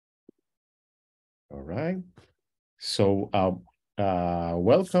right. So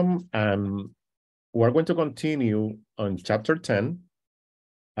welcome. We're going to continue on chapter 10.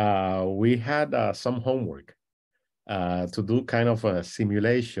 We had some homework to do kind of a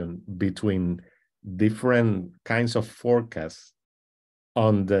simulation between different kinds of forecasts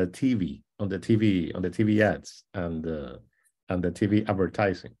on the TV, on the TV ads and the TV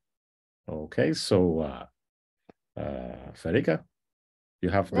advertising. Okay, so Federica, you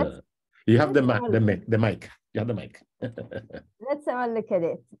have the mic. You have the mic. Let's have a look at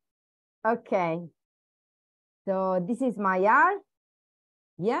it. Okay. So this is my R.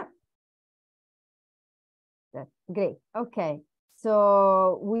 Yeah. That's great. Okay.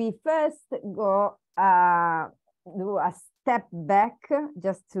 So we first go do a step back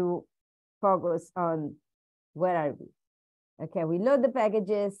just to focus on where are we. Okay, we load the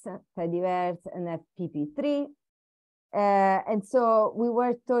packages, Fediverse and FPP3. And so we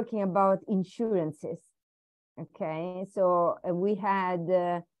were talking about insurances. Okay, so we had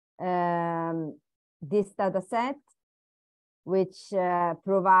this data set, which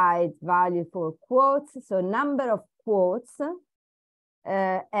provides value for quotes, so number of quotes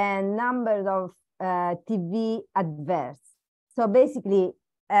and number of TV adverts. So basically,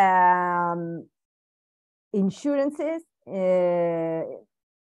 insurances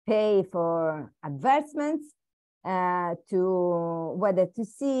pay for advertisements to whether to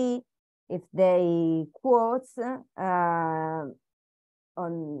see if they quotes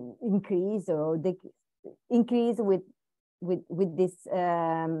on increase or increase with these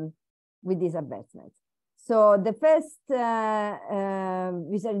advertisements. So the first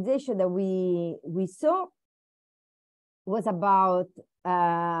visualization that we saw was about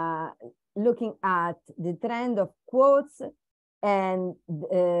looking at the trend of quotes and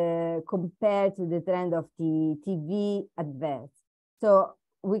compared to the trend of the TV adverts. So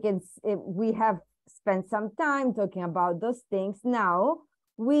we have spent some time talking about those things. Now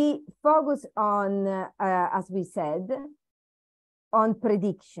we focus on, as we said, on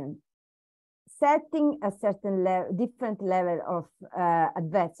prediction, setting a certain different level of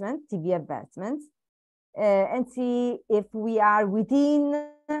advertisement, TV advertisements, and see if we are within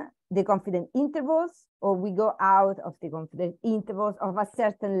the confident intervals or we go out of the confident intervals of a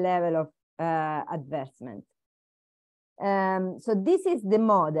certain level of advertisement. So this is the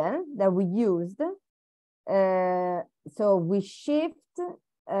model that we used. So we shift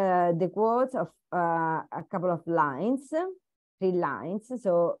the quotes of a couple of lines, 3 lines.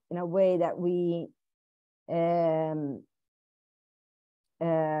 So in a way that we,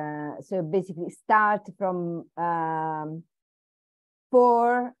 so basically start from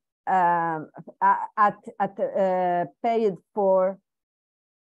 4 at period 4,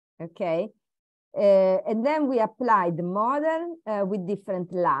 okay, and then we apply the model with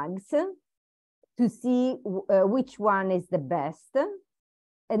different lags to see which one is the best,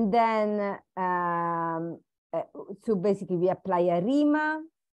 and then so basically we apply a RIMA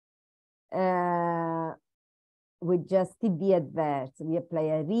with just TV adverts. We apply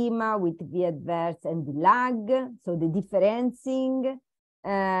a RIMA with TV adverts and the lag, so the differencing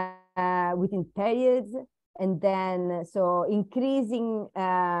within periods, and then so increasing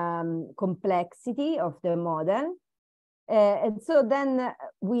complexity of the model. And so then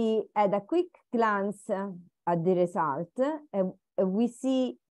we had a quick glance at the result, and we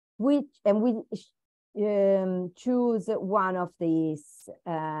see which, and we choose one of these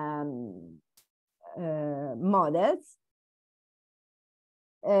models,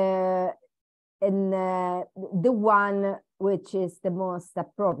 and the one which is the most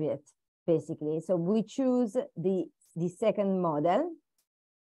appropriate, basically. So we choose the second model,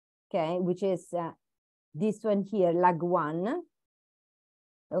 okay, which is this one here, lag 1,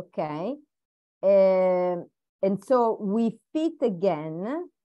 okay. And so we fit again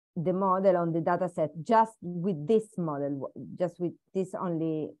the model on the data set just with this model, just with this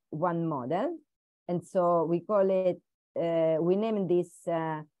only one model. And so we call it, we name this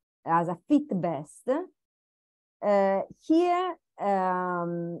as a fit best. Here,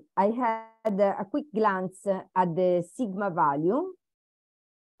 I had a quick glance at the sigma value,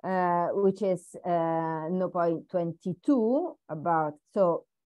 which is 0.22 about, so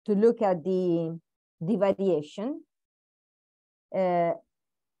to look at the variation,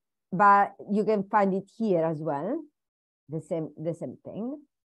 but you can find it here as well, the same thing.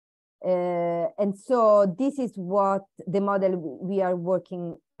 And so this is what the model we are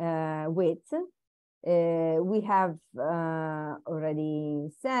working with. We have already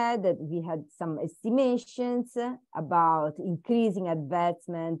said that we had some estimations about increasing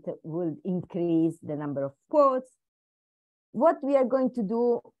advertisement will increase the number of quotes. What we are going to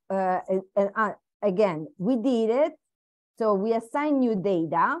do, again, we did it. So we assign new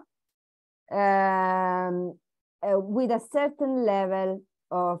data with a certain level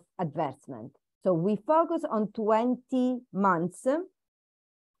of advancement. So we focus on 20 months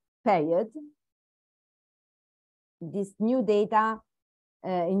period. This new data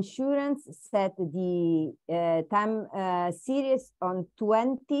insurance set the time series on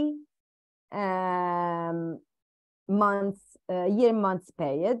 20 months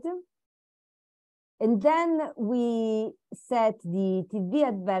period. And then we set the TV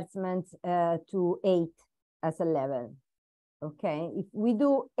advertisements to 8 as a level. Okay, if we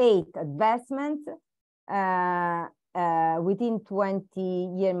do 8 advertisements within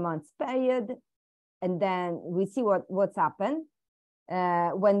 20 months period, and then we see what's happened.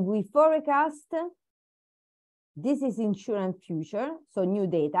 When we forecast, this is insurance future, so new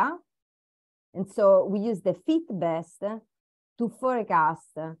data. And so we use the fit best to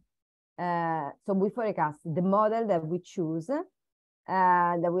forecast. So we forecast the model that we choose,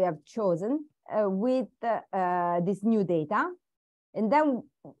 that we have chosen with this new data. And then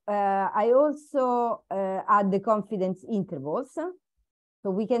I also add the confidence intervals. So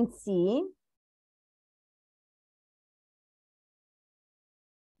we can see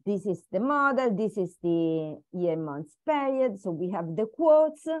this is the model, this is the year-months period. So we have the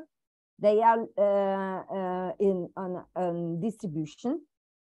quotes. They are on distribution.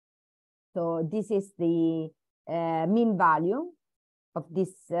 So this is the mean value of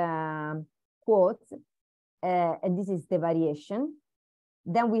this quote, and this is the variation.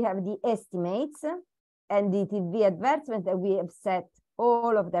 Then we have the estimates and the TV advertisement that we have set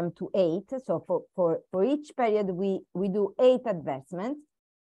all of them to 8. So for each period, we do 8 advertisements.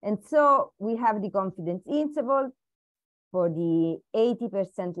 And so we have the confidence interval for the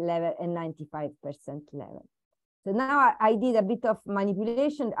 80% level and 95% level. So now I did a bit of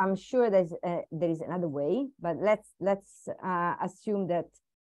manipulation. I'm sure there is another way, but let's assume that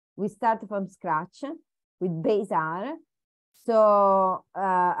we start from scratch with base R. So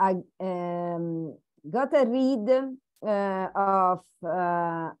I got a read of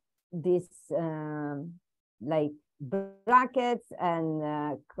this like brackets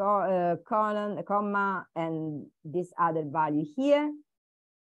and colon, comma, and this other value here.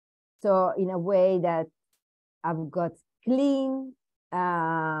 So in a way that I've got clean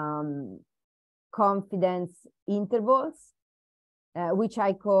confidence intervals, which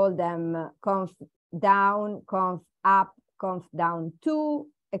I call them conf down, conf up, conf down 2,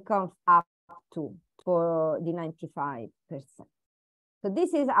 and conf up 2 for the 95%. So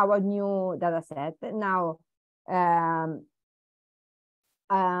this is our new data set. Now, I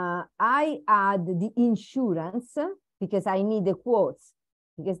add the insurance because I need the quotes,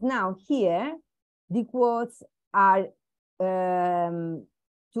 because now here the quotes are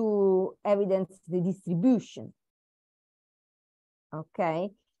to evidence the distribution.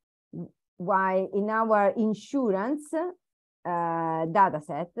 Okay, while in our insurance data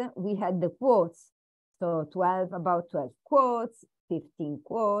set we had the quotes, so about 12 quotes, 15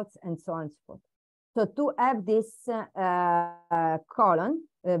 quotes, and so on and so forth. So to have this column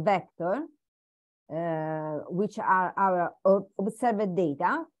vector, which are our observed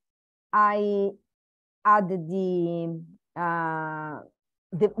data, I added the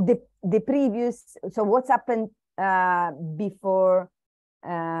previous. So what's happened before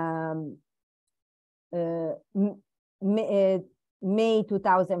May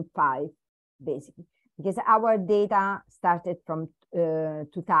 2005, basically, because our data started from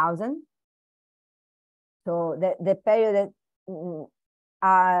 2000. So the period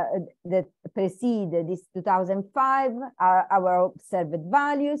that precede this 2005 are our observed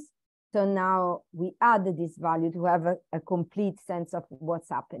values. So now we add this value to have a complete sense of what's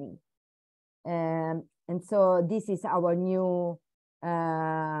happening. And so this is our new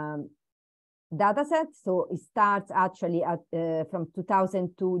data set. So it starts actually at from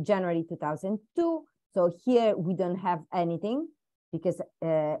 2002, January 2002. So here we don't have anything because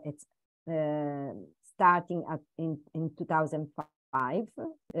it's starting in 2005.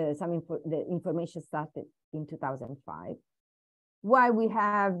 The information started in 2005. Why we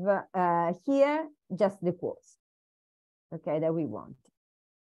have here just the quotes, okay, that we want.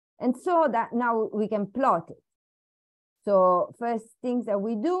 And so that now we can plot it. So first things that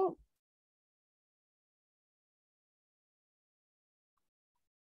we do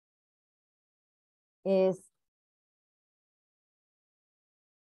is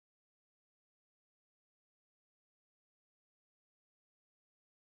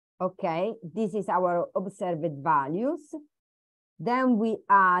okay, this is our observed values. Then we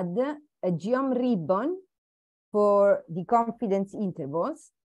add a geom ribbon for the confidence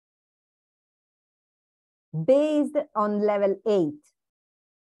intervals. based on level 8.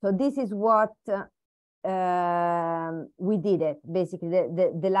 So this is what we did it, basically,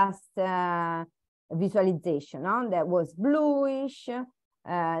 the last visualization, that was bluish.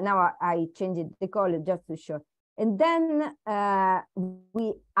 Now I changed the color just to show. And then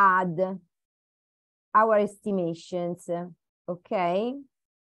we add our estimations, okay?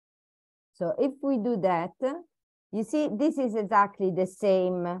 So if we do that, you see, this is exactly the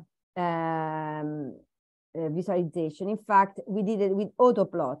same visualization. In fact, we did it with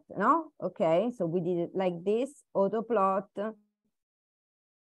autoplot, no? Okay, so we did it like this, autoplot.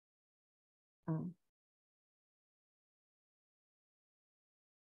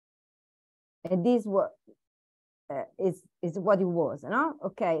 And this is what it was, no?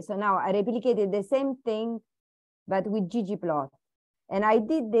 Okay, so now I replicated the same thing, but with ggplot. And I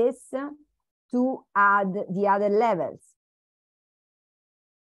did this to add the other levels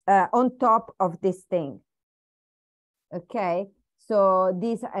on top of this thing. Okay, so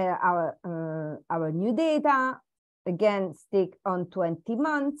these are our new data. Again, stick on 20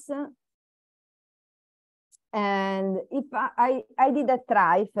 months. And if I did a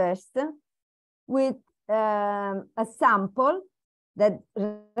try first with a sample that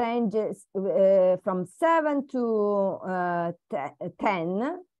ranges from 7 to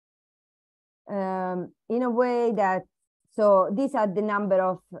 10 in a way that, so these are the number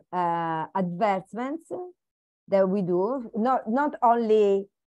of advertisements that we do, not only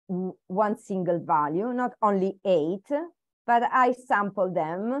one single value, not only 8, but I sample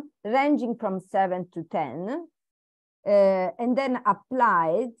them ranging from 7 to 10, and then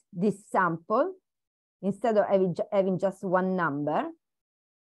applied this sample instead of having just one number.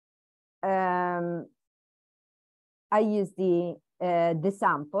 I use the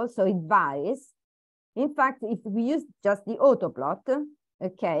sample, so it varies. In fact, if we use just the autoplot,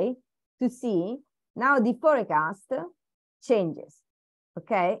 okay, to see, now the forecast changes,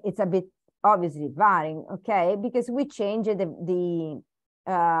 okay? It's a bit obviously varying, okay, because we change this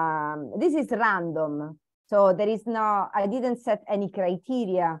is random. So there is no, I didn't set any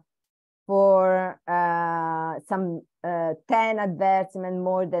criteria for some 10 advertisement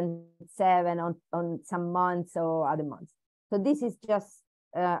more than 7 on some months or other months. So this is just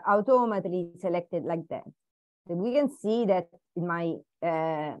automatically selected like that. So we can see that it might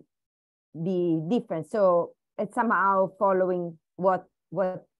be different. So it's somehow following what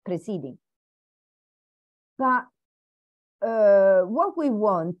preceding. But what we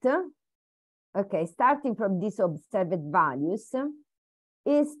want, okay, starting from these observed values,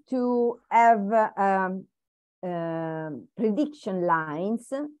 is to have prediction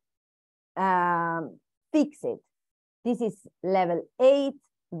lines fixed. This is level 8,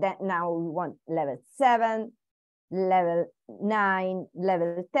 that now we want level 7, level 9,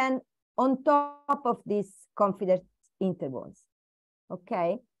 level 10, on top of these confidence intervals,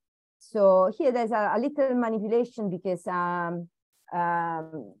 okay? So here there's a little manipulation because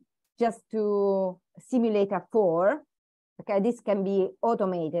just to simulate a 4, okay, this can be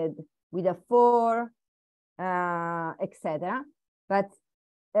automated with a 4, etc. But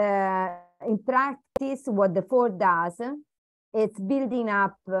in practice, what the 4 does, it's building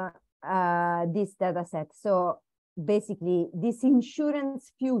up this data set. So basically, this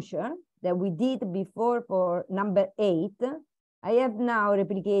insurance future that we did before for number 8, I have now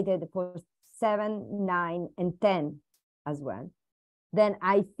replicated for 7, 9, and 10 as well. Then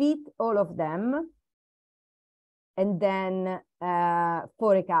I fit all of them and then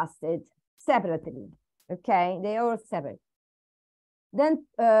forecasted separately. Okay, they are all separate. Then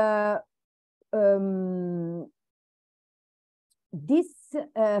this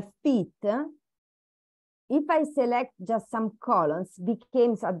fit, if I select just some columns,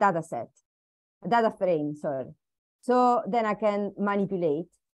 becomes a data set, a data frame, sorry. So then I can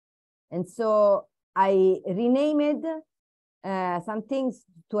manipulate. And so I renamed some things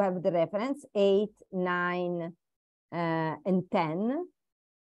to have the reference, 8, 9, and 10.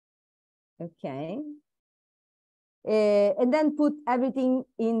 Okay. And then put everything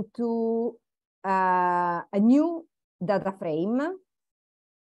into a new data frame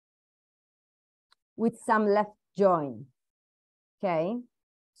with some left join. Okay.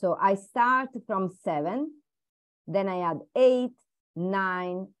 So I start from 7, then I add 8,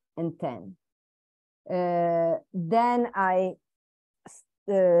 9, and 10. Then I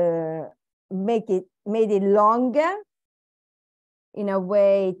made it longer in a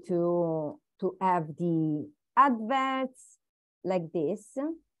way to have the adverts like this.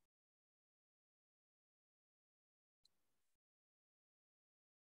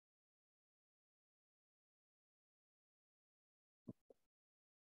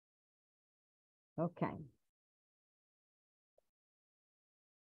 Okay,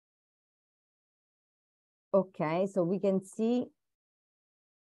 Okay, so we can see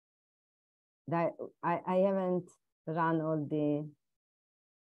that I haven't run all the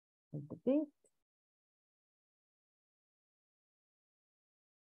bit.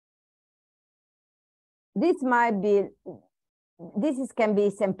 This might be, can be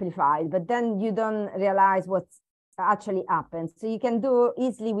simplified, but then you don't realize what's actually happens. So you can do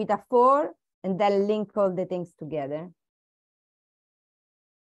easily with a 4 and then link all the things together.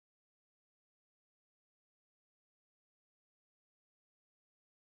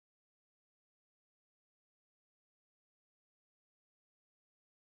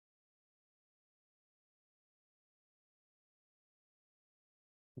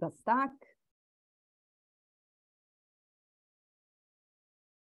 Got stuck.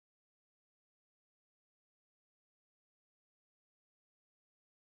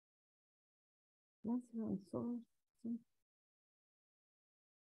 That's one source.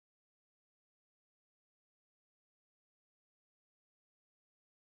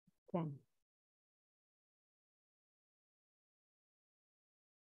 Okay.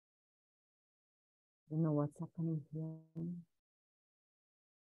 Don't know what's happening here.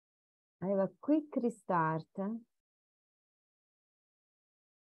 I have a quick restart.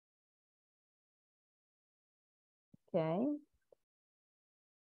 Okay.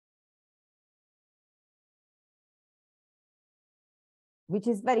 Which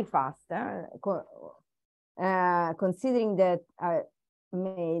is very fast, considering that I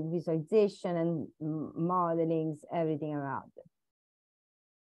made visualization and modelings, everything around it.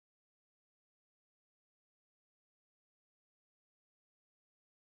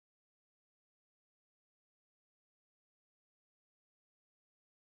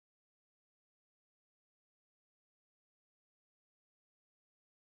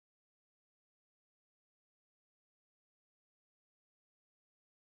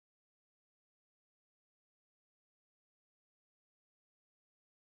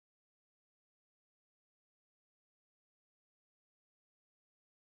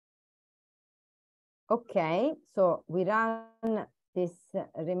 Okay, so we run this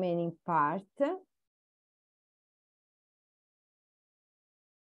remaining part.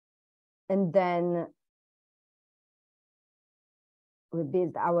 And then we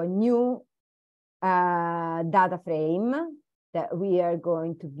build our new data frame that we are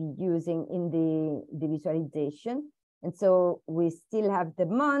going to be using in the visualization. And so we still have the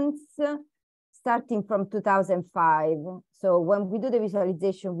months starting from 2005. So when we do the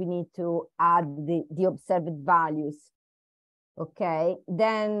visualization, we need to add the observed values. Okay,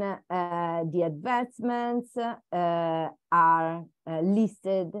 then the advertisements are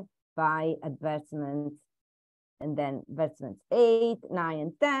listed by advertisements, and then advertisements 8, 9,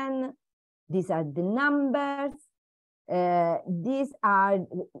 and 10. These are the numbers. These are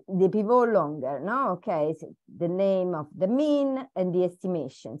the pivot longer, no? Okay, so the name of the mean and the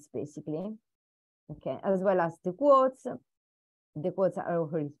estimations, basically. Okay, as well as the quotes. The quotes are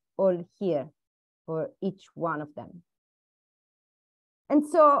all here for each one of them. And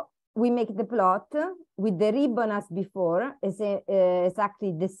so we make the plot with the ribbon as before, is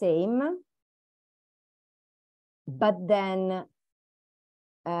exactly the same. But then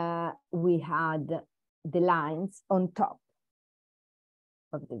we had the lines on top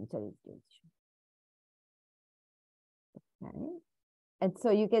of the visualization. Okay. And so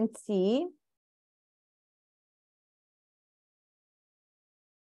you can see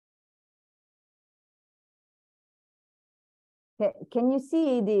can you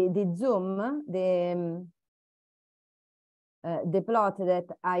see the zoom, the plot that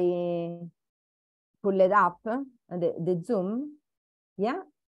I pulled up, the zoom? Yeah.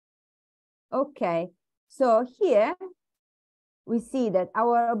 Okay. So here we see that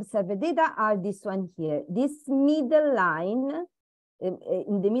our observed data are this one here. This middle line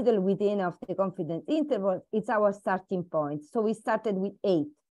in the middle within of the confidence interval, it's our starting point. So we started with 8.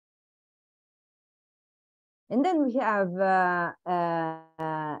 And then we have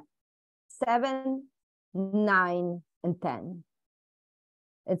 7, 9, and 10.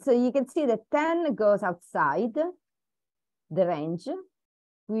 And so you can see that 10 goes outside the range.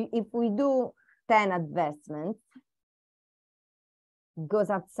 If we do 10 advertisements, it goes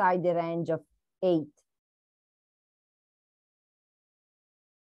outside the range of 8.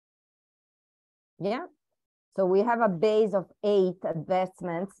 Yeah. So we have a base of 8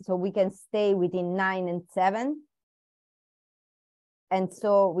 advertisements, so we can stay within 9 and 7. And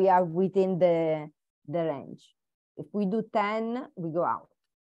so we are within the range. If we do 10, we go out.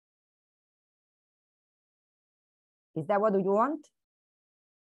 Is that what you want?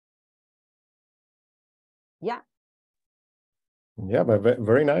 Yeah. Yeah, but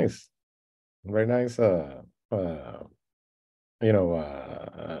very nice. Very nice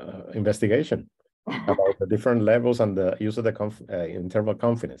investigation about the different levels and the use of the interval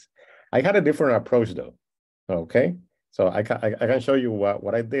confidence. I had a different approach though. Okay, so I can show you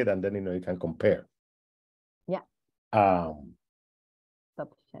what I did, and then you can compare. Yeah.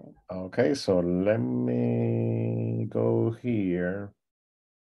 Stop sharing. Okay, so let me go here.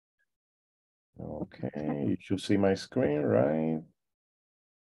 Okay, you should see my screen, right?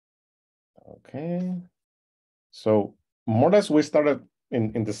 Okay. So more or less we started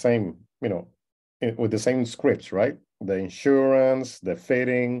in the same, with the same scripts, right? The insurance, the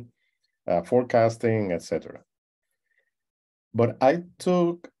fitting, forecasting, etc. But I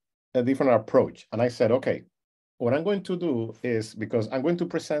took a different approach, and I said, okay, what I'm going to do is, because I'm going to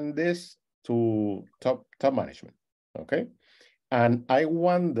present this to top management, okay? And I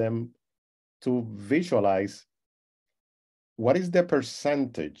want them to visualize what is the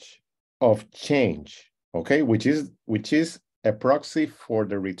percentage of change, okay, which is a proxy for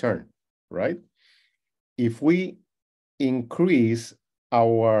the return, right? If we increase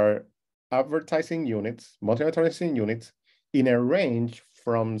our advertising units, monthly advertising units, in a range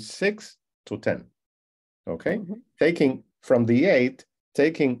from 6 to 10, okay? Taking from the 8,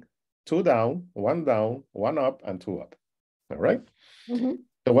 taking 2 down, 1 up, and 2 up, all right?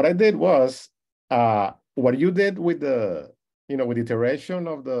 So what I did was, what you did with the, with iteration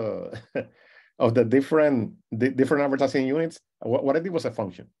of the of the different advertising units, what I did was a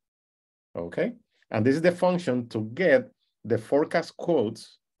function, okay? And this is the function to get the forecast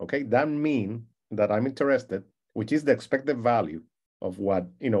quotes, okay? That mean that I'm interested, which is the expected value of what,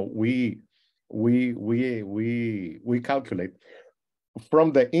 we calculate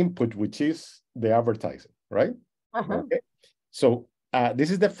from the input, which is the advertising, right? Okay. So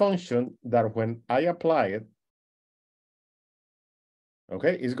this is the function that when I apply it,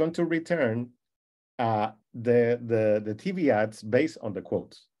 okay, it's going to return the TV ads based on the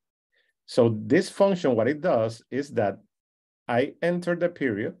quotes. So this function, what it does is that I enter the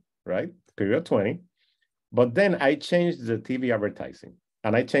period, right? Period 20, but then I change the TV advertising,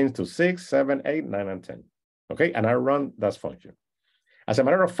 and I change to 6, 7, 8, 9, and 10. Okay, and I run that function. As a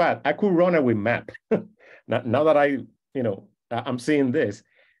matter of fact, I could run it with map. now that I'm seeing this,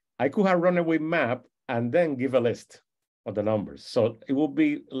 I could have run it with map and then give a list of the numbers. So it will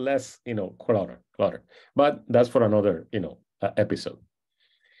be less, clutter. But that's for another, episode.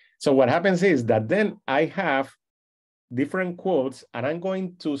 So what happens is that then I have different quotes, and I'm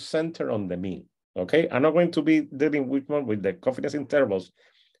going to center on the mean, okay? I'm not going to be dealing with the confidence intervals,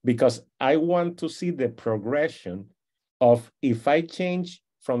 because I want to see the progression of, if I change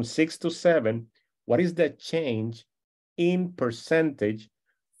from 6 to 7, what is the change in percentage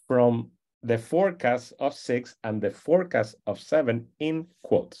from the forecast of 6 and the forecast of 7 in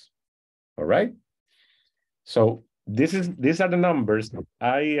quotes, all right? So these are the numbers.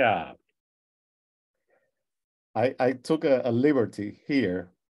 I took a liberty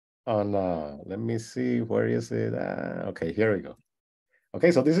here on, let me see, where is it? Okay, here we go.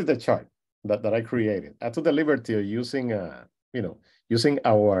 Okay, so this is the chart that I created. I took the liberty of using, using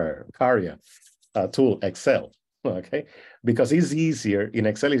our Caria tool, Excel, okay? Because it's easier, in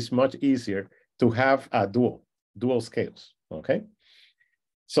Excel it's much easier to have a dual scales, okay?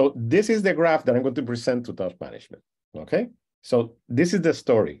 So this is the graph that I'm going to present to top management, okay? So this is the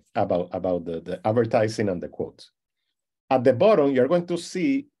story about the advertising and the quotes. At the bottom, you're going to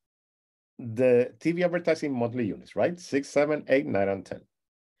see the TV advertising monthly units, right? 6, 7, 8, 9, and 10.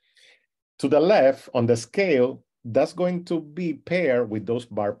 To the left on the scale, that's going to be paired with those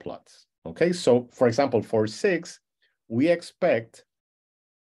bar plots, okay? So for example, for 6, we expect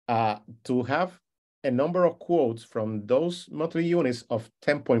to have a number of quotes from those monthly units of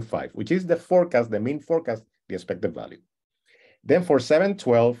 10.5, which is the forecast, the mean forecast, the expected value. Then for 7,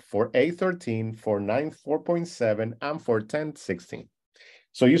 12, for 8, 13, for 9, 4.7, and for 10, 16.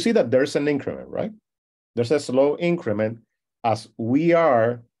 So you see that there's an increment, right? There's a slow increment as we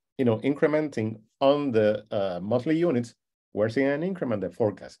are, incrementing on the monthly units. We're seeing an increment in the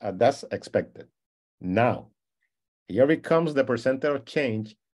forecast, and that's expected. Now, here becomes the percentage of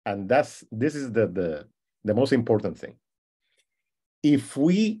change, and this is the most important thing. If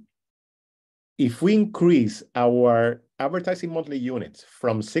we increase our advertising monthly units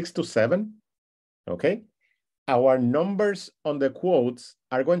from 6 to 7, okay, our numbers on the quotes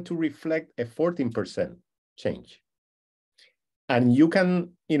are going to reflect a 14% change. And you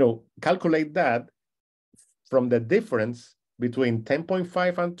can, calculate that from the difference between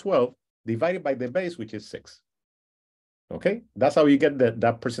 10.5 and 12 divided by the base, which is 6. Okay, that's how you get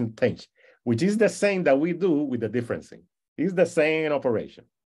that percentage, which is the same that we do with the differencing. It's the same operation,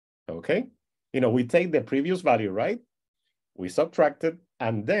 okay? we take the previous value, right? We subtract it,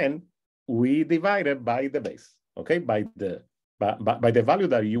 and then we divide it by the base, okay? By the value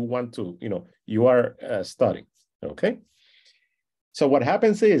that you want to, you are studying, okay? So what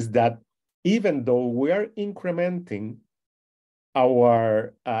happens is that even though we are incrementing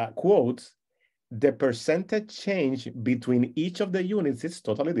our quotes, the percentage change between each of the units is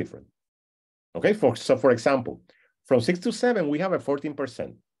totally different. Okay, so for example, from 6 to 7, we have a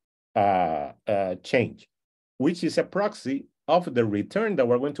 14% change, which is a proxy of the return that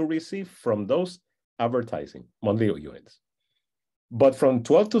we're going to receive from those advertising monthly units. But from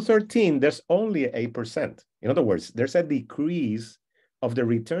 12 to 13, there's only 8%. In other words, there's a decrease of the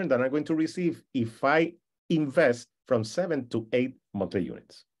return that I'm going to receive if I invest from 7 to 8 monthly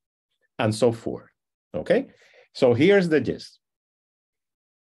units, and so forth, okay? So here's the gist.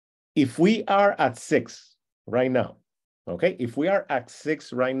 If we are at 6 right now, okay? If we are at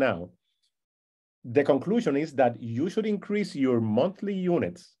 6 right now, the conclusion is that you should increase your monthly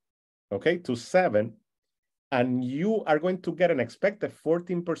units, okay, to 7, and you are going to get an expected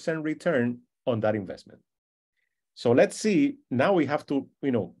 14% return on that investment. So let's see, now we have to,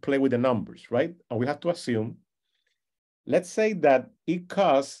 play with the numbers, right? And we have to assume, let's say that it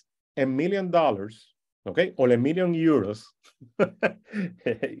costs $1 million, okay, or 1 million euros,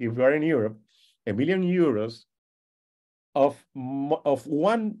 if you are in Europe, 1 million euros of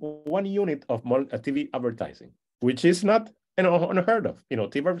one unit of TV advertising, which is not unheard of.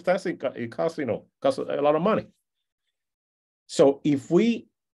 TV advertising, it costs a lot of money. So if we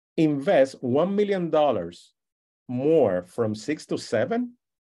invest $1 million more from 6 to 7,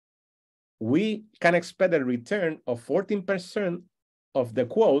 we can expect a return of 14% of the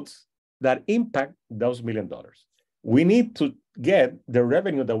quotes that impact those $1 million. We need to get the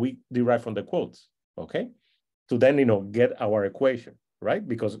revenue that we derive from the quotes, okay? To then, get our equation, right?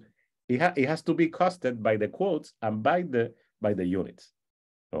 Because it has to be costed by the quotes and by the units,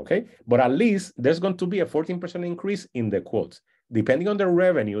 okay? But at least there's going to be a 14% increase in the quotes. Depending on the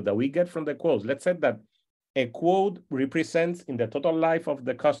revenue that we get from the quotes, let's say that a quote represents in the total life of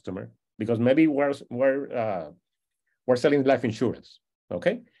the customer, because maybe we're selling life insurance,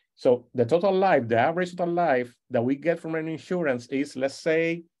 okay? So the average total life that we get from an insurance is, let's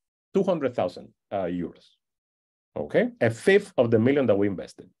say, 200,000 euros, okay? A fifth of the million that we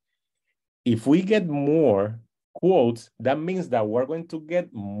invested. If we get more quotes, that means that we're going to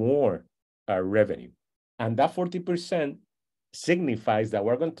get more revenue. And that 40% signifies that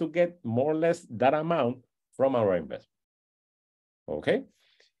we're going to get more or less that amount from our investment, okay?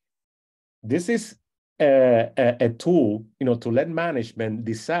 This is a tool, to let management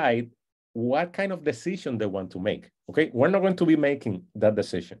decide what kind of decision they want to make, okay? We're not going to be making that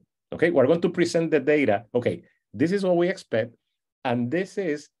decision, okay? We're going to present the data, okay, this is what we expect, and this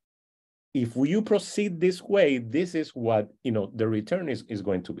is, if you proceed this way, this is what, the return is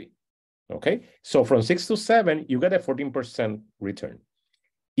going to be, okay? So from 6 to 7, you get a 14% return.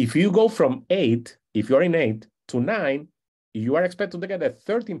 If you go from 8, if you're in 8 to 9, you are expected to get a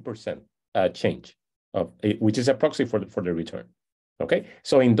 13% change, which is a proxy for the return, okay?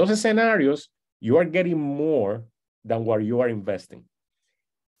 So in those scenarios, you are getting more than what you are investing.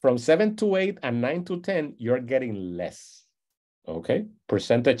 From 7 to 8 and 9 to 10, you're getting less, okay?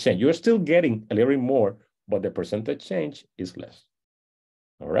 Percentage change. You're still getting a little bit more, but the percentage change is less,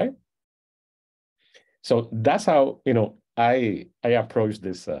 all right? So that's how, I approach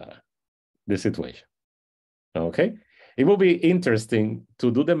this situation, okay? It will be interesting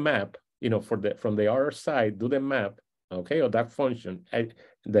to do the map, from the other side, do the map, okay, of that function,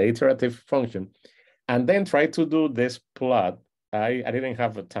 the iterative function, and then try to do this plot. I didn't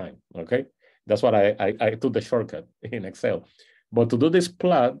have the time, okay? That's what I took the shortcut in Excel. But to do this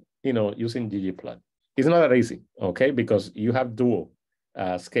plot, using ggplot, it's not that easy, okay? Because you have dual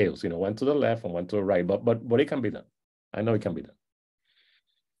scales, one to the left and one to the right, but it can be done. I know it can be done.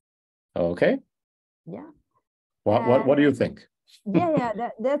 Okay? Yeah. What do you think? Yeah,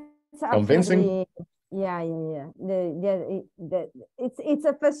 that's Convincing? Yeah. It's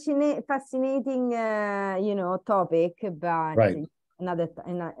a fascinating topic, but right.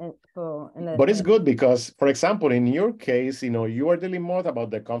 But it's good because, for example, in your case, you are dealing more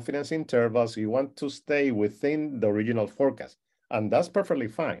about the confidence intervals. You want to stay within the original forecast, and that's perfectly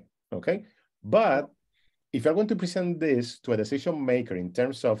fine, okay? But if you're going to present this to a decision maker in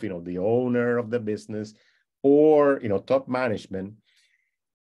terms of, the owner of the business or, top management,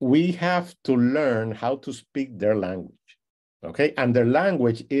 we have to learn how to speak their language, okay? And their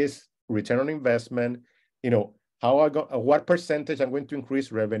language is return on investment, what percentage I'm going to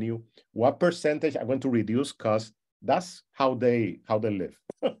increase revenue, what percentage I'm going to reduce costs, That's how they live.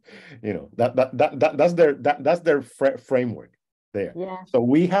 You know, that's their framework there. Yeah. So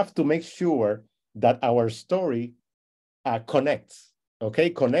we have to make sure that our story connects, okay,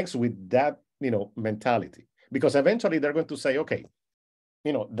 connects with that, you know, mentality, because eventually they're going to say, okay,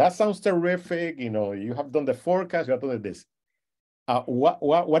 you know, that sounds terrific. You know, you have done the forecast, you have done this.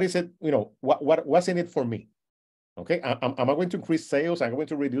 What is it? You know, what's in it for me? Okay, am I going to increase sales? Am I going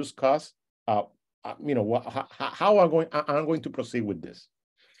to reduce costs? You know, how I'm going to proceed with this?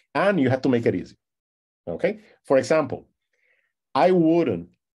 And you have to make it easy. Okay, for example, I wouldn't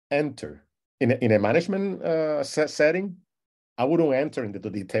enter in a management setting. I wouldn't enter into the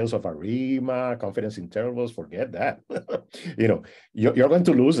details of ARIMA, confidence intervals. Forget that. You know, you're going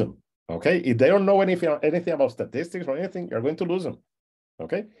to lose them. Okay, if they don't know anything about statistics or anything, you're going to lose them.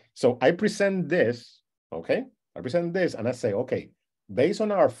 Okay, so I present this. Okay, I present this, and I say, okay, based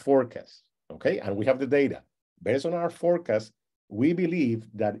on our forecast, okay, and we have the data. Based on our forecast, we believe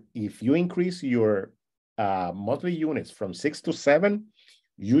that if you increase your monthly units from 6 to 7,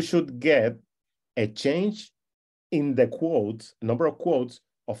 you should get a change in the quotes, number of quotes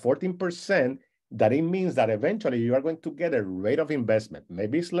of 14%. That it means that eventually you are going to get a rate of investment.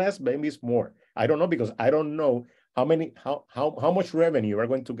 Maybe it's less, maybe it's more. I don't know, because I don't know how much revenue you are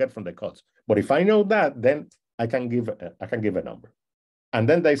going to get from the cuts. But if I know that, then I can give a number. And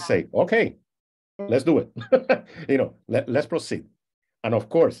then they say, okay, let's do it. You know, let's proceed. And of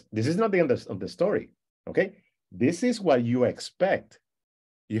course, this is not the end of the story. Okay, this is what you expect.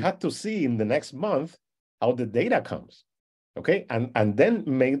 You have to see in the next month how the data comes. Okay, and then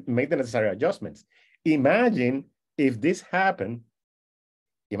make the necessary adjustments. Imagine if this happened.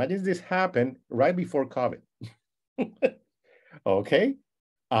 Imagine this happened right before COVID. Okay.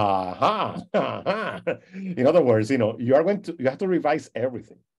 In other words, you know, you have to revise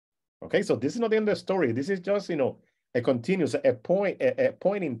everything. Okay, so this is not the end of the story. This is just, you know, a continuous, a point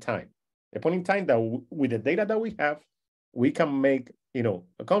in time that with the data that we have, we can make, you know,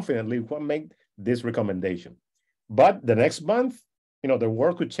 confidently we can make this recommendation. But the next month, you know, the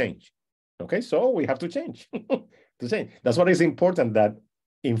world could change. Okay, so we have to change. To change. That's what is important, that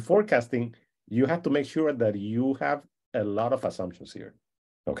in forecasting, you have to make sure that you have a lot of assumptions here.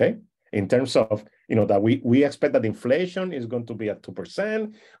 Okay, in terms of, you know, that we expect that inflation is going to be at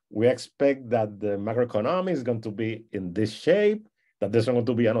 2%. We expect that the macroeconomy is going to be in this shape, that there's going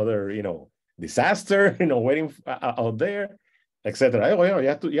to be another, you know, disaster, you know, waiting out there, etc. Oh, you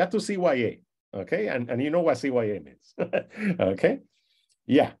have to CYA. Okay, and you know what CYA means. Okay,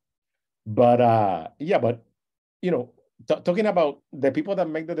 yeah, but you know, talking about the people that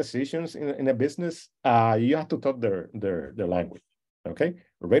make the decisions in a business, you have to talk their language. Okay,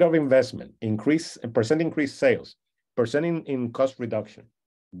 rate of investment, percent increase sales, percent in cost reduction.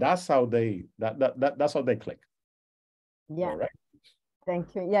 That's how they that's how they click. Yeah. All right.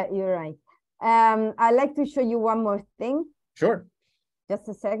 Thank you. Yeah, you're right. I'd like to show you one more thing. Sure. Just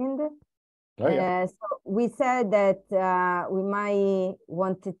a second. Oh, yeah. So we said that we might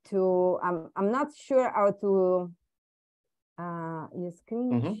wanted to. I'm not sure how to. Your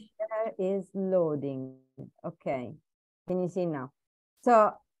screen share is loading. Okay, can you see now?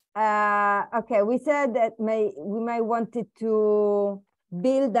 So okay, we said that we might wanted to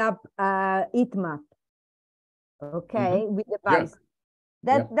build up a heat map. Okay, with the values.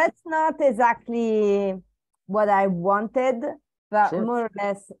 That's not exactly what I wanted, but more or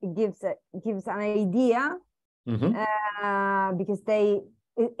less it gives an idea, because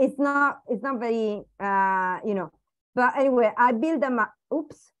it's not very you know. But anyway, I build a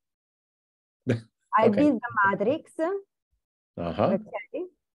oops. I build a matrix. Okay.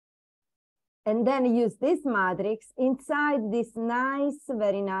 And then use this matrix inside this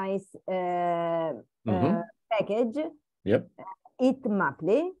very nice package. Yep. It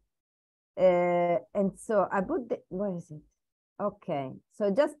Maply. And so I put where is it? Okay. So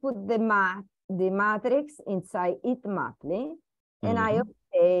just put the matrix inside It Maply, and I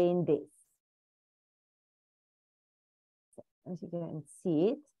obtain this. As you can see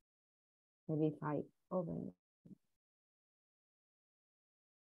it, maybe if I open it.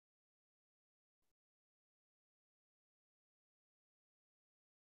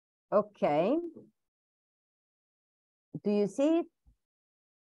 Okay. Do you see it?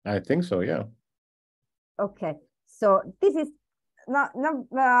 I think so, yeah. Okay. So this is not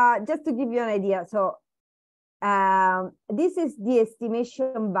just to give you an idea. So this is the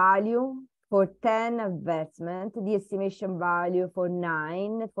estimation value for 10 investment, the estimation value for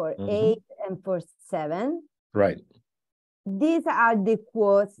 9, for 8, and for 7. Right. These are the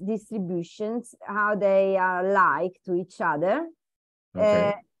quotes distributions, how they are like to each other.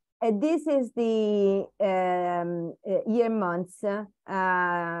 Okay. this is the year months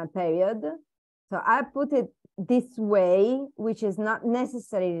period. So I put it this way, which is not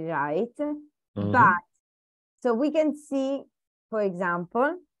necessarily right, but so we can see, for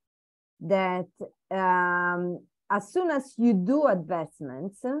example, that as soon as you do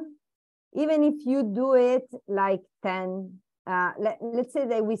advancements, even if you do it like 10, let's say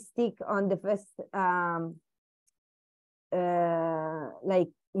that we stick on the first, like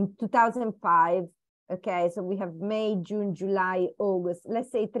in 2005, okay, so we have May, June, July, August,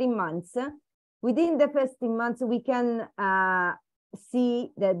 let's say 3 months. Within the first 3 months, we can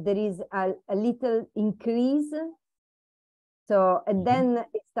see that there is a little increase. So, and then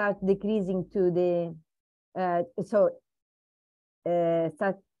it starts decreasing to the,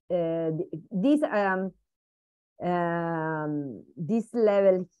 this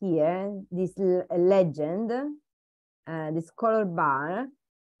level here, this legend, this color bar,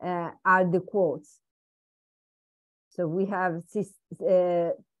 are the quotes. So we have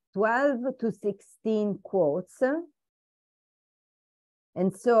 12 to 16 quotes.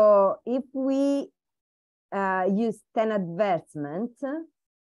 And so if we use 10 advertisements,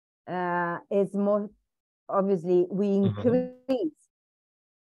 it's more, obviously, we increase,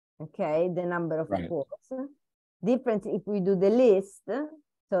 okay, the number of quotes. Different if we do the list,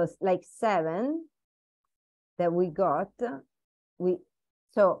 so it's like 7 that we got,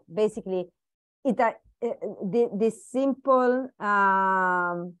 so basically it this simple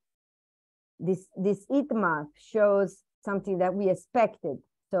this heat map shows something that we expected.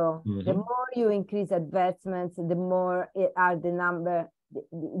 So the more you increase advertisements, the more it are the number,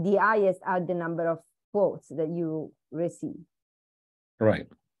 the highest are the number of quotes that you receive. Right.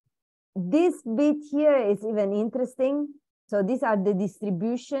 This bit here is even interesting. So these are the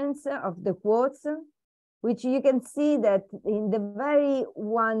distributions of the quotes, which you can see that in the very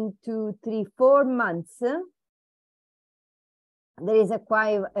 1, 2, 3, 4 months, there is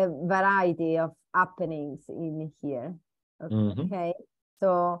quite a variety of happenings in here. Okay,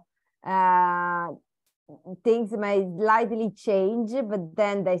 so things may slightly change, but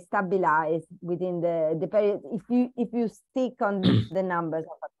then they stabilize within the period if you stick on the numbers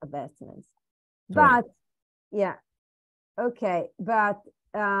of advertisements. But yeah, okay, but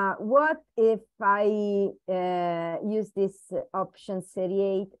what if I use this option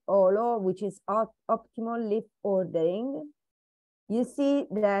seriate OLO, which is optimal leaf ordering? You see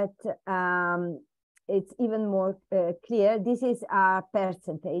that it's even more clear. This is our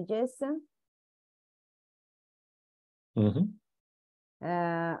percentages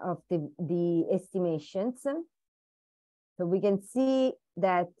of the estimations. So we can see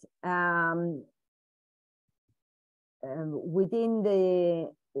that within the,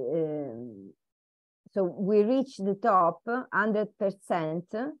 so we reach the top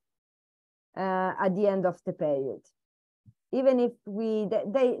 100% at the end of the period. Even if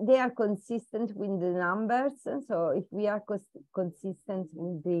they are consistent with the numbers. So if we are consistent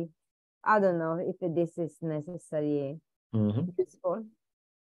with the, I don't know if this is necessarily useful.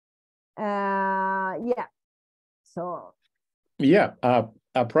 Yeah. So. Yeah.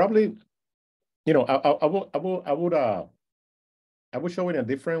 Probably, you know, I would show it in a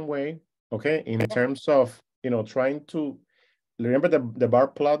different way. Okay. In terms of, you know, trying to remember the bar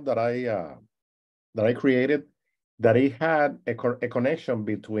plot that I created, that it had a connection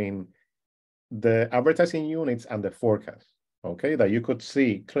between the advertising units and the forecast, okay, that you could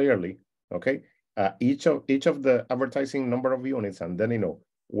see clearly, okay, each of the advertising number of units, and then, you know,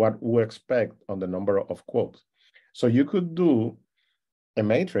 what we expect on the number of quotes. So you could do a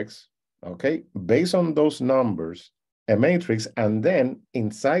matrix, okay, based on those numbers, a matrix, and then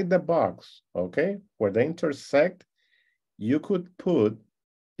inside the box, okay, where they intersect, you could put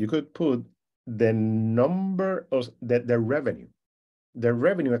the number of the revenue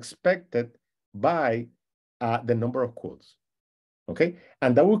expected by the number of quotes, okay,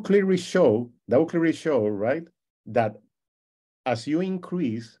 and that will clearly show, right, that as you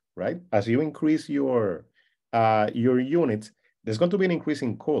increase, right, as you increase your units, there's going to be an increase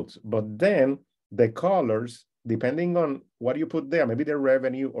in quotes, but then the colors, depending on what you put there, maybe the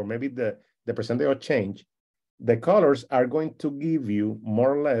revenue or maybe the percentage of change, the colors are going to give you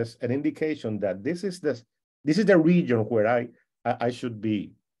more or less an indication that this is the region where I should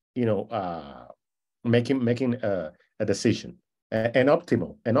be, you know, making a decision, an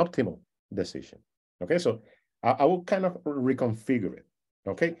optimal decision. Okay, so I will kind of reconfigure it.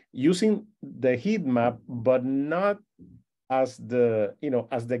 Okay, using the heat map, but not as the, you know,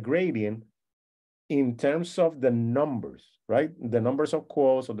 as the gradient in terms of the numbers, right? The numbers of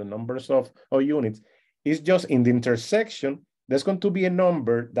quotes or the numbers of units. It's just in the intersection there's going to be a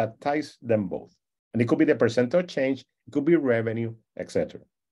number that ties them both. And it could be the percentage change, it could be revenue, etc.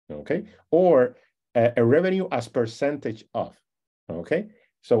 Okay? Or a revenue as percentage of. Okay?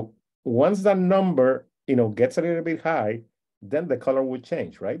 So once that number, gets a little bit high, then the color will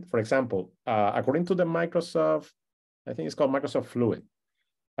change, right? For example, according to the Microsoft, I think it's called Microsoft Fluid,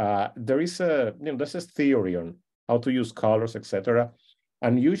 there's a theory on how to use colors, etc.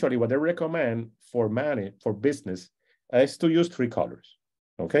 And usually what they recommend for business is to use 3 colors,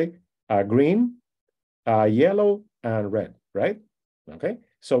 okay? Green, yellow, and red, right? Okay,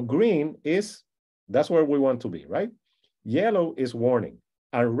 so green that's where we want to be, right? Yellow is warning,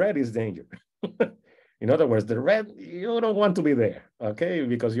 and red is danger. In other words, the red, you don't want to be there, okay?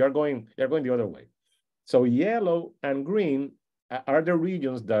 Because you're going the other way. So yellow and green are the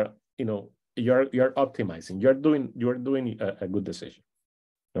regions that you're optimizing. You're doing a good decision.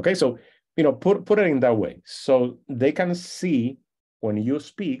 Okay, so put it in that way, so they can see when you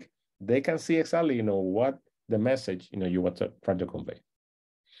speak, they can see exactly what the message you want to try to convey.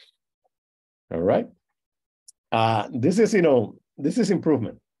 All right. This is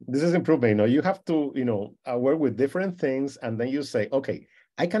improvement. This is improvement. You have to work with different things, and then you say, okay,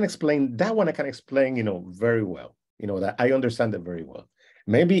 I can explain that one. I can explain very well. That I understand it very well.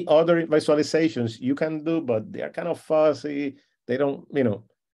 Maybe other visualizations you can do, but they are kind of fuzzy. They don't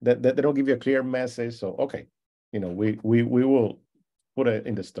they don't give you a clear message. So okay, we will put it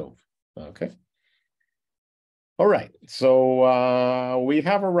in the stove. Okay. All right. So we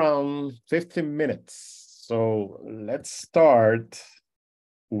have around 15 minutes. So let's start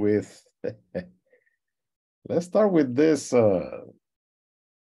with this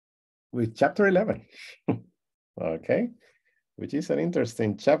with chapter 11. Okay, which is an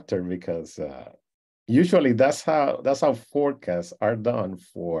interesting chapter because usually that's how forecasts are done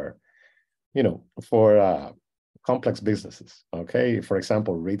for complex businesses. Okay, for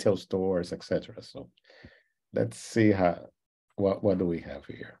example, retail stores, etc. So let's see what do we have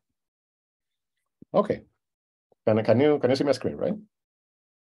here. Okay, can you see my screen, right?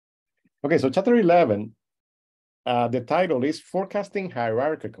 Okay, so chapter 11, the title is Forecasting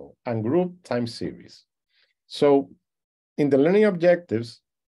Hierarchical and Group Time Series. So in the learning objectives,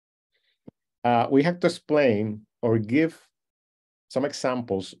 we have to explain or give some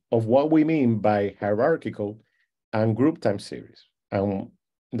examples of what we mean by hierarchical and group time series. And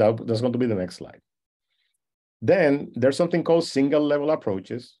that's going to be the next slide. Then there's something called single level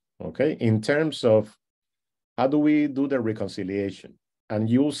approaches, okay, in terms of how do we do the reconciliation. And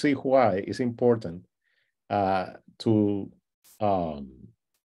you'll see why it's important to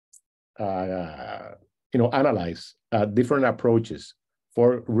analyze different approaches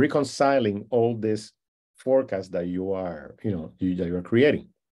for reconciling all this forecast that you are creating.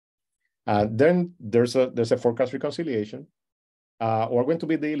 Then there's a forecast reconciliation. We're going to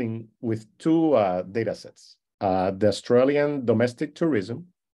be dealing with 2 data sets: the Australian domestic tourism,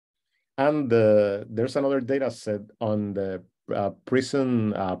 and there's another data set on the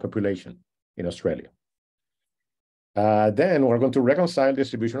prison population in Australia. Then we're going to reconcile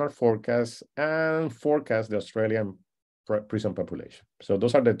distributional forecasts and forecast the Australian prison population. So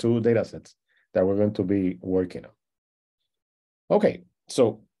those are the 2 data sets that we're going to be working on. Okay,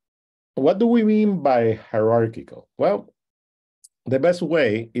 so what do we mean by hierarchical? Well, the best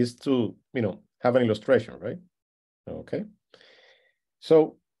way is to have an illustration, right? Okay,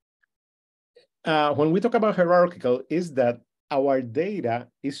 so when we talk about hierarchical, is that our data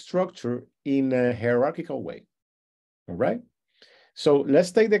is structured in a hierarchical way. All right. So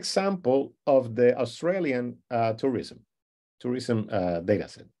let's take the example of the Australian tourism data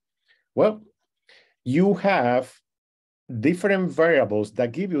set. Well, you have different variables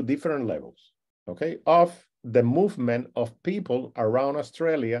that give you different levels, okay, of the movement of people around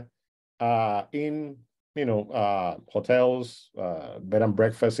Australia in hotels, bed and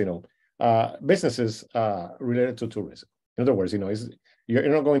breakfast, businesses related to tourism. In other words, you're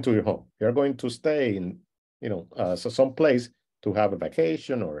not going to your home. You're going to stay in so some place to have a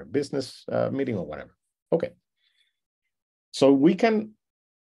vacation or a business meeting or whatever. Okay. So we can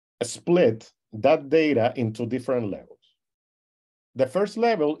split that data into different levels. The first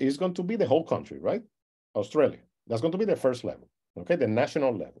level is going to be the whole country, right? Australia. That's going to be the first level, okay? The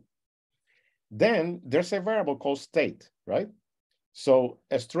national level. Then there's a variable called state, right? So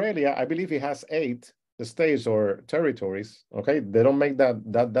Australia, I believe it has 8 states or territories, okay? They don't make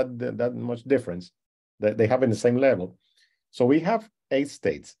that much difference. They have in the same level. So we have 8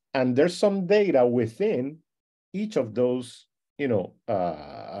 states, and there's some data within each of those,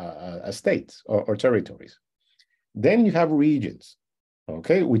 states or territories. Then you have regions,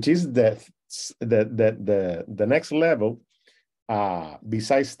 okay, which is the next level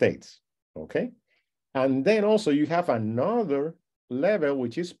besides states, okay? And then also you have another level,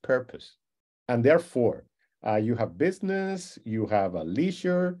 which is purpose. And therefore, you have business, you have a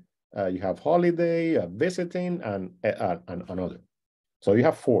leisure, you have holiday, visiting, and another. So you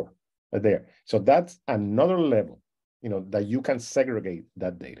have 4 there. So that's another level, that you can segregate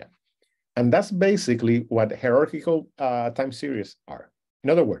that data. And that's basically what hierarchical time series are. In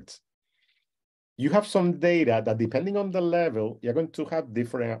other words, you have some data that depending on the level, you're going to have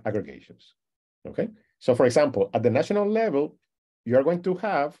different aggregations, okay? So for example, at the national level, you're going to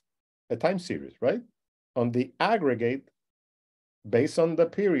have a time series, right? On the aggregate, based on the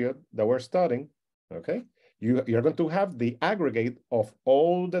period that we're studying, okay? You're going to have the aggregate of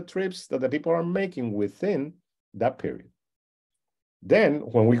all the trips that the people are making within that period. Then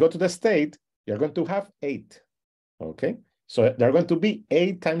when we go to the state, you're going to have 8, okay? So there are going to be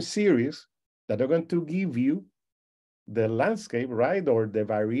 8 time series that are going to give you the landscape, right? Or the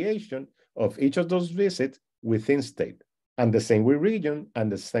variation of each of those visits within state. And the same with region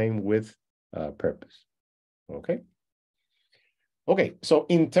and the same with purpose, okay? Okay, so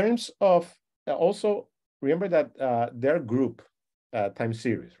in terms of, also remember that they're group time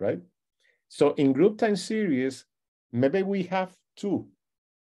series, right? So in group time series, maybe we have 2,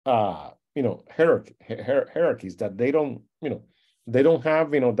 hierarchies that they don't, they don't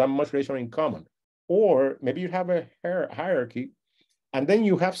have, that much relation in common. Or maybe you have a hierarchy, and then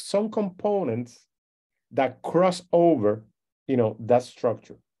you have some components that cross over, that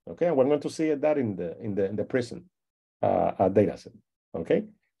structure. Okay, and we're going to see that in the present data set. Okay,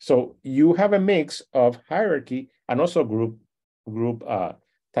 so you have a mix of hierarchy and also group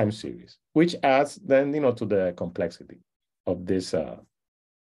time series, which adds then, to the complexity of this of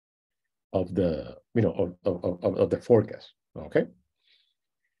the forecast. Okay,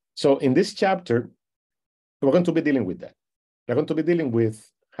 so in this chapter, we're going to be dealing with that. We're going to be dealing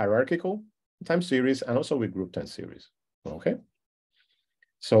with hierarchical time series and also with group time series. Okay,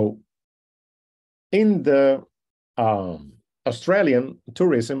 so in the Australian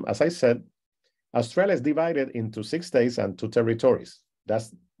tourism, as I said, Australia is divided into 6 states and 2 territories.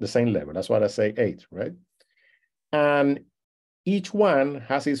 That's the same level. That's what I say 8, right? And each one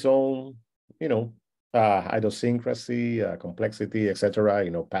has its own, idiosyncrasy, complexity, etc.,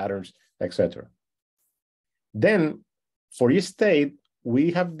 patterns, etc. Then for each state,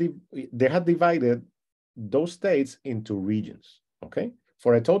 they have divided those states into regions, okay?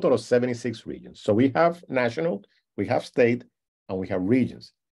 For a total of 76 regions. So we have national, we have state, and we have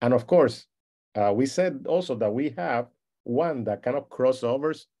regions. And of course, we said also that we have one that kind of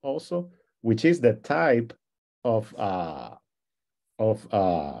crossovers also, which is the type of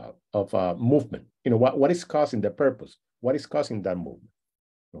movement. What is causing the purpose? What is causing that movement?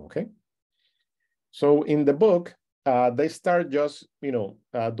 Okay. So in the book, they start just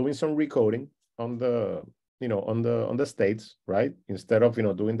doing some recoding on the on the states, right? Instead of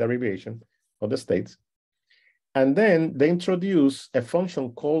doing the abbreviation of the states. And then they introduce a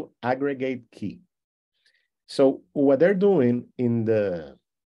function called aggregate key. So what they're doing in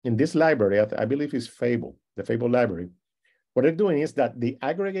this library, I believe is Fable, the Fable library, what they're doing is that the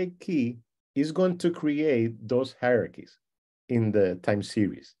aggregate key is going to create those hierarchies in the time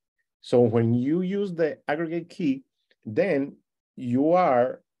series. So when you use the aggregate key, then you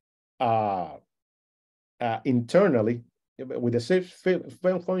are internally, with the shift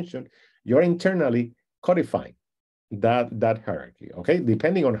function, you're internally codifying that hierarchy, okay?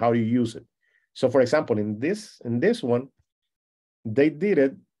 Depending on how you use it. So for example, in this one, they did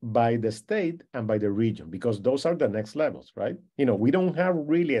it by the state and by the region, because those are the next levels, right? We don't have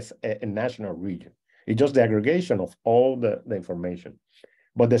really a national region. It's just the aggregation of all the information.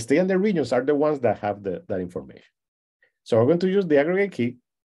 But the state and the regions are the ones that have that information. So we're going to use the aggregate key,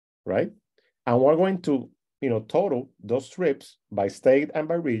 right? And we're going to, total those trips by state and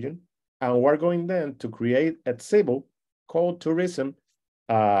by region. And we're going then to create a table called tourism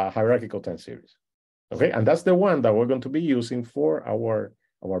hierarchical time series. Okay, and that's the one that we're going to be using for our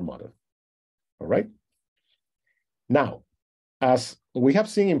model. All right. Now, as we have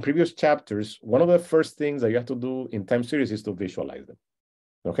seen in previous chapters, one of the first things that you have to do in time series is to visualize them.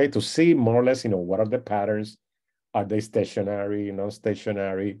 Okay, to see more or less, what are the patterns? Are they stationary,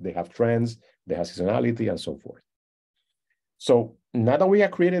 non-stationary? They have trends, they have seasonality, and so forth. So now that we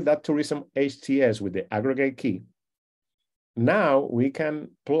have created that tourism HTS with the aggregate key, now we can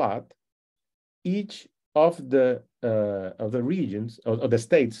plot each of the regions, of the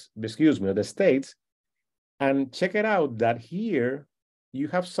states, and check it out that here you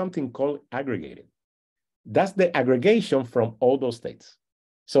have something called aggregated. That's the aggregation from all those states.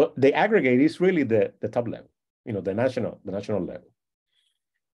 So the aggregate is really the top level. the national level.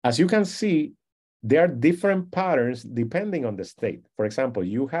 As you can see, there are different patterns depending on the state. For example,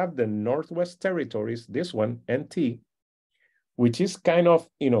 you have the Northwest Territories, this one, NT, which is kind of,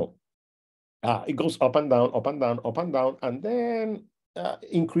 it goes up and down, up and down, up and down, and then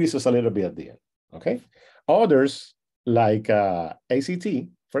increases a little bit at the end, okay? Others, like ACT,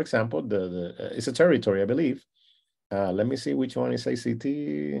 for example, it's a territory, I believe. Let me see which one is ACT.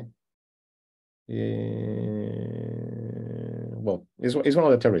 Well, it's one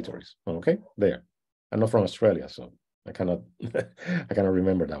of the territories, okay? There. I'm not from Australia, so I cannot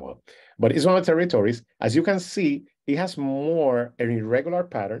remember that well. But it's one of the territories. As you can see, it has more an irregular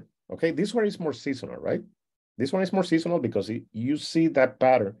pattern, okay? This one is more seasonal, right? This one is more seasonal because you see that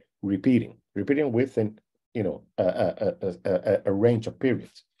pattern repeating within, a range of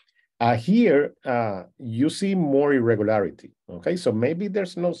periods. Here, you see more irregularity, okay? So maybe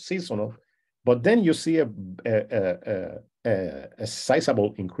there's no seasonal, but then you see a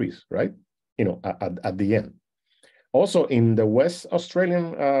sizable increase, right? At the end. Also, in the West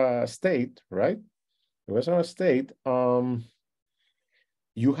Australian state, right? The West Australian state,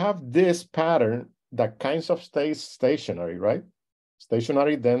 you have this pattern that kind of stays stationary, right?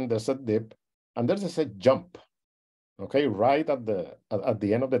 Stationary, then there's a dip, and there's a jump, okay? Right at the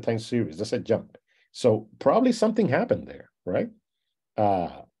end of the time series, there's a jump. So probably something happened there, right?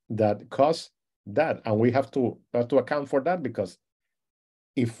 That caused that, and we have to account for that, because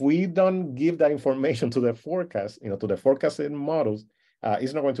if we don't give that information to the forecast, to the forecasting models,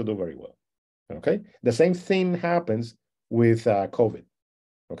 it's not going to do very well, okay? The same thing happens with COVID,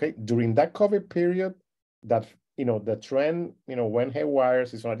 okay? During that COVID period, that, the trend, went haywire,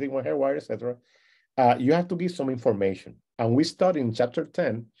 seasonality went haywire, etc. You have to give some information. And we studied in chapter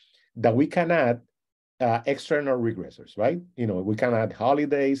 10 that we can add external regressors, right? We can add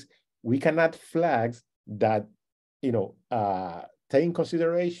holidays, we can add flags that, take in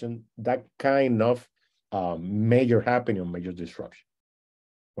consideration that kind of major happening or major disruption,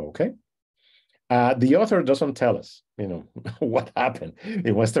 okay? The author doesn't tell us, what happened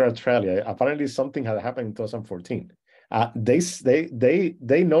in Western Australia. Apparently something had happened in 2014.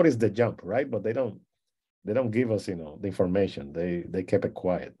 They noticed the jump, right? But they don't give us, the information. They kept it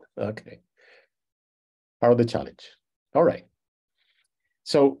quiet, okay? Part of the challenge. All right.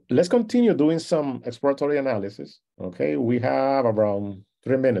 So let's continue doing some exploratory analysis, okay? We have around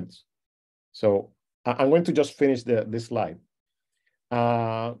 3 minutes. So I'm going to just finish this slide.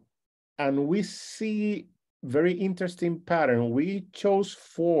 And we see very interesting pattern. We chose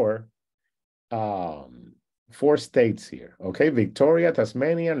four states here, okay? Victoria,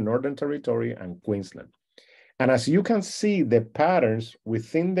 Tasmania, Northern Territory, and Queensland. And as you can see, the patterns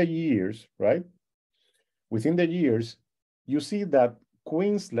within the years, right? Within the years, you see that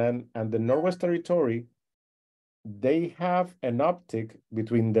Queensland and the Northwest Territory, they have an uptick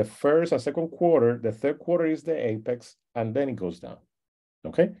between the first and second quarter. The third quarter is the apex, and then it goes down,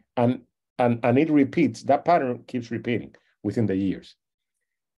 okay? And it repeats, that pattern keeps repeating within the years.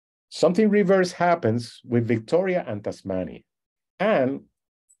 Something reverse happens with Victoria and Tasmania. And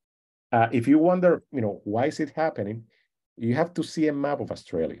if you wonder, why is it happening, you have to see a map of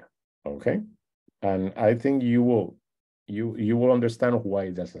Australia, okay? And I think you will understand why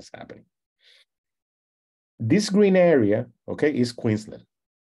this is happening. This green area, okay, is Queensland.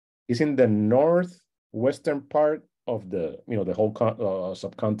 It's in the northwestern part of the whole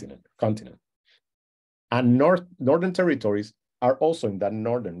subcontinent, continent. And Northern Territories are also in that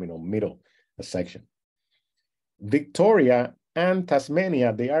northern, middle section. Victoria and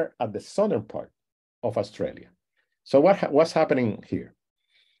Tasmania, they are at the southern part of Australia. So what's happening here?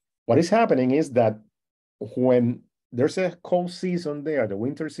 What is happening is that when there's a cold season there, the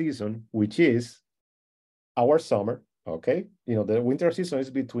winter season, which is our summer, okay? The winter season is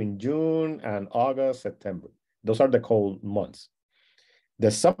between June and August, September. Those are the cold months.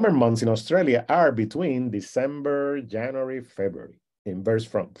 The summer months in Australia are between December, January, February, inverse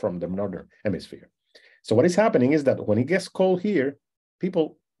from the northern hemisphere. So what is happening is that when it gets cold here,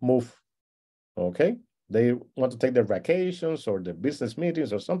 people move, okay? They want to take their vacations or their business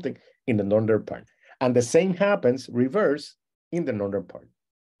meetings or something in the northern part. And the same happens reverse in the northern part,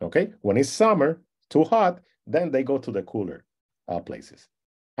 okay? When it's summer, too hot, then they go to the cooler places.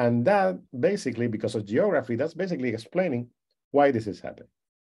 And that basically, because of geography, that's basically explaining why this is happening,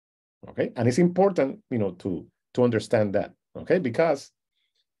 okay? And it's important, to understand that, okay? Because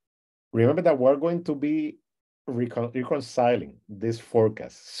remember that we're going to be reconciling this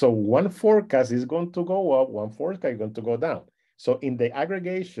forecast. So one forecast is going to go up, one forecast is going to go down. So in the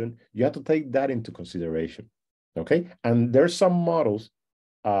aggregation, you have to take that into consideration, okay? And there's some models,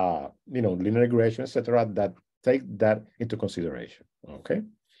 linear regression, etc., that take that into consideration, okay?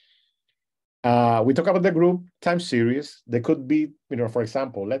 We talk about the group time series. They could be, for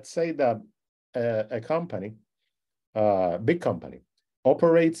example, let's say that a company, big company,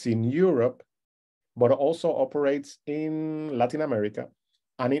 operates in Europe, but also operates in Latin America,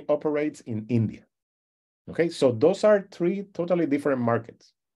 and it operates in India. Okay, so those are three totally different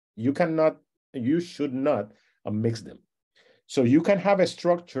markets. You should not mix them. So you can have a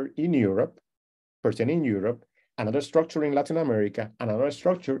structure in Europe, person in Europe, another structure in Latin America, another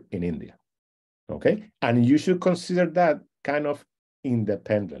structure in India. Okay, and you should consider that kind of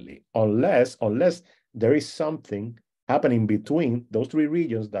independently, unless there is something happening between those three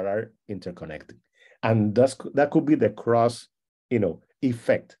regions that are interconnected, and that could be the cross,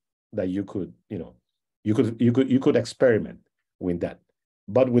 effect that you could experiment with that.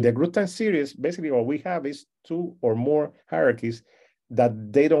 But with the group time series, basically what we have is two or more hierarchies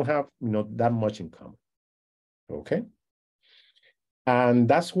that they don't have that much in common. Okay. And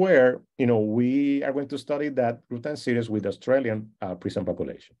that's where, we are going to study that group time series with Australian prison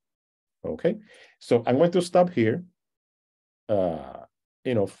population. Okay, so I'm going to stop here,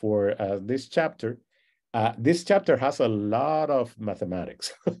 for this chapter. This chapter has a lot of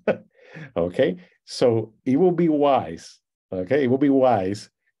mathematics. Okay, so it will be wise,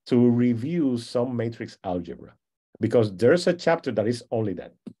 to review some matrix algebra, because there's a chapter that is only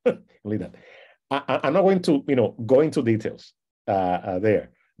that, only that. I'm not going to, go into details there,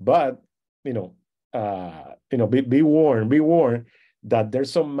 but be warned that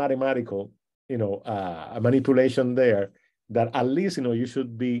there's some mathematical manipulation there that at least you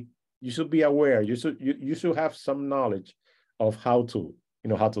should be aware. You should have some knowledge of how to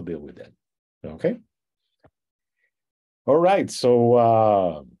deal with that. Okay. All right,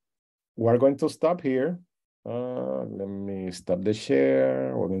 so we're going to stop here. Let me stop the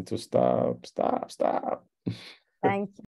share. We're going to stop. Thank you.